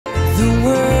The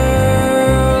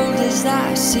world as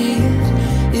I see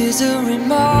it is a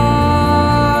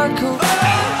remarkable.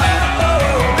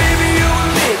 Baby, you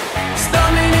and me,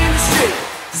 stumbling in the street.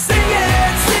 Sing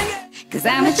it, sing it. 'Cause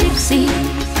I'm a gypsy.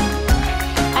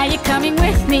 Are you coming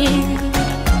with me?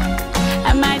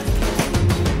 I might.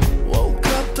 Woke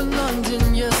up in London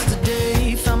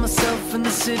yesterday, found myself in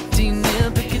the city near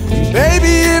Piccadilly.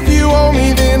 Baby, if you want me,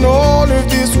 then all of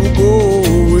this will go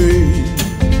away.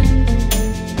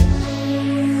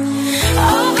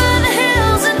 Over the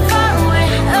hills and far away,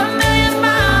 a million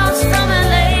miles from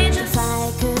LA. If I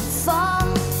could fall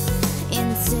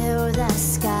into the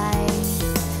sky,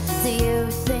 do you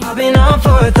think I've been on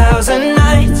for 1,000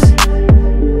 nights.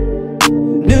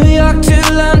 New York to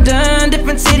London,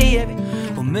 different city.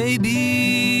 Or maybe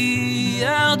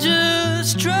I'll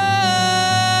just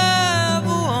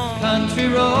travel on country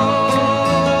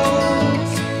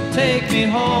roads, take me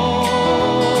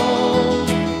home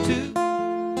to.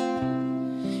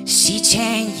 Si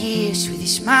 10 years with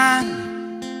this man.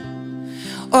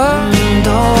 1,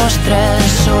 2, 3,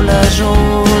 són les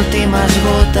últimes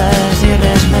gotes i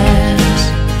res més.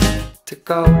 To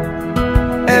go.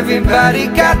 Everybody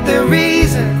got the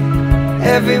reason,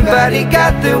 everybody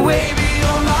got the way. Baby,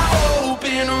 on my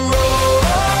open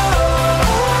road,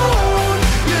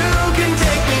 you can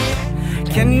take me.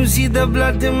 Can you see the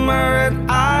blood in my red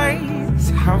eyes?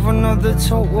 Have another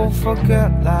total forget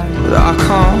life. But I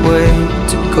can't wait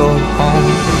to go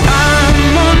home. I'm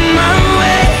on my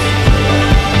way.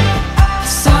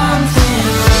 Something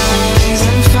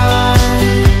rising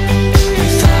fine.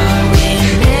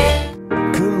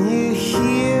 Can you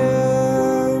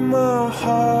hear my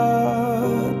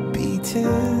heart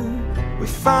beating? We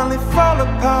finally fall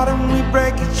apart and we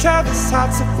break each other's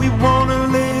hearts if we wanna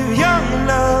live young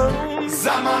love. 'Cause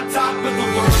I'm on top of the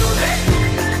world, eh?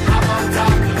 I'm on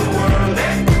top of the world,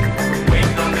 eh?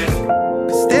 Wait a minute.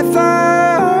 'Cause if I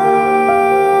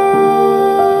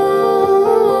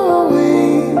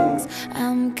always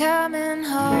I'm coming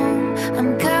home,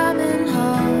 I'm coming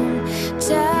home,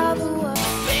 tell the world.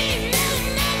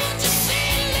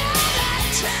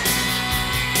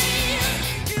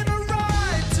 In a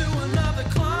ride to another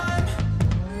climb,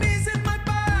 knees in my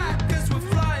back 'cause we're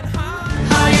flying high.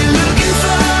 Are you looking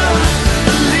for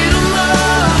a little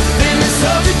more in this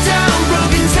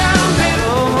broken town, baby?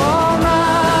 All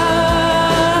night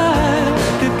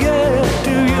to get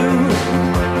to you.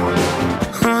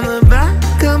 on the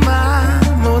back of my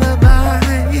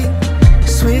motorbike,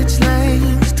 switch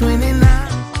lanes, 29.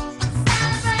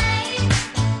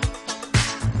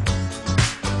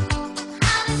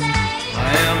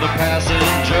 I am the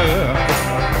passenger.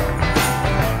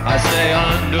 I stay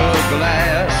under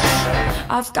glass.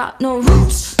 I've got no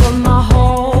roots, but my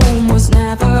home was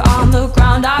never on the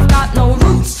ground. I've got no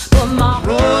roots, but my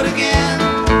Road again,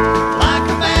 like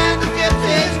a band of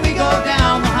gypsies, we go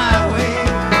down the highway.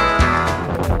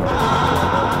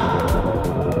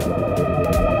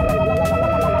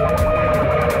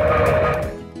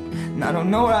 And I don't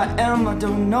know where I am, I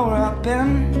don't know where I've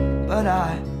been, but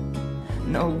I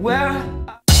know where.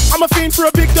 I'm a fiend for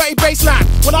a big dirty bassline.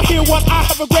 When I hear one, I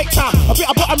have a great time. I bet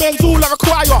I put a man's all I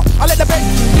require. I let the bass.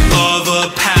 Of a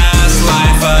past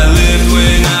life I lived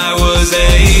when I was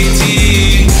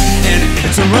 18. And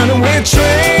It's a runaway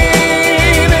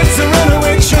train. It's a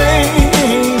runaway train.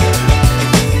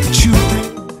 You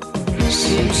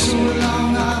Seems so long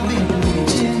I've been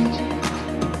waiting,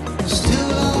 still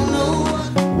don't know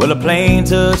what. Well, the plane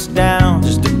touched down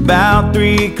just about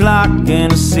 3 o'clock,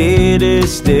 and the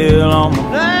city's still on the.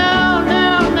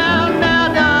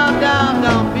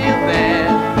 Don't feel bad.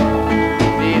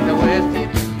 Be in the West.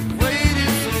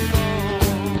 Waiting so long,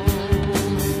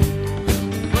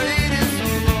 waiting so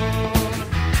long,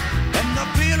 and the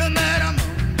feeling that I'm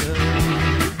under.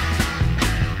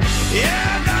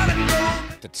 Yeah, I gotta go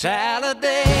to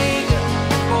Talladega,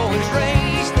 always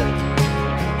raised the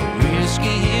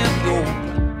whiskey and gold.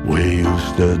 we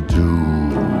used to do.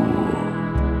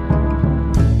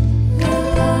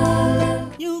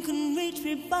 You can reach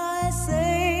me by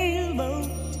sailboat,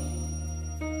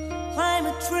 climb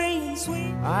a train,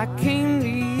 sweet. I came to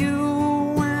you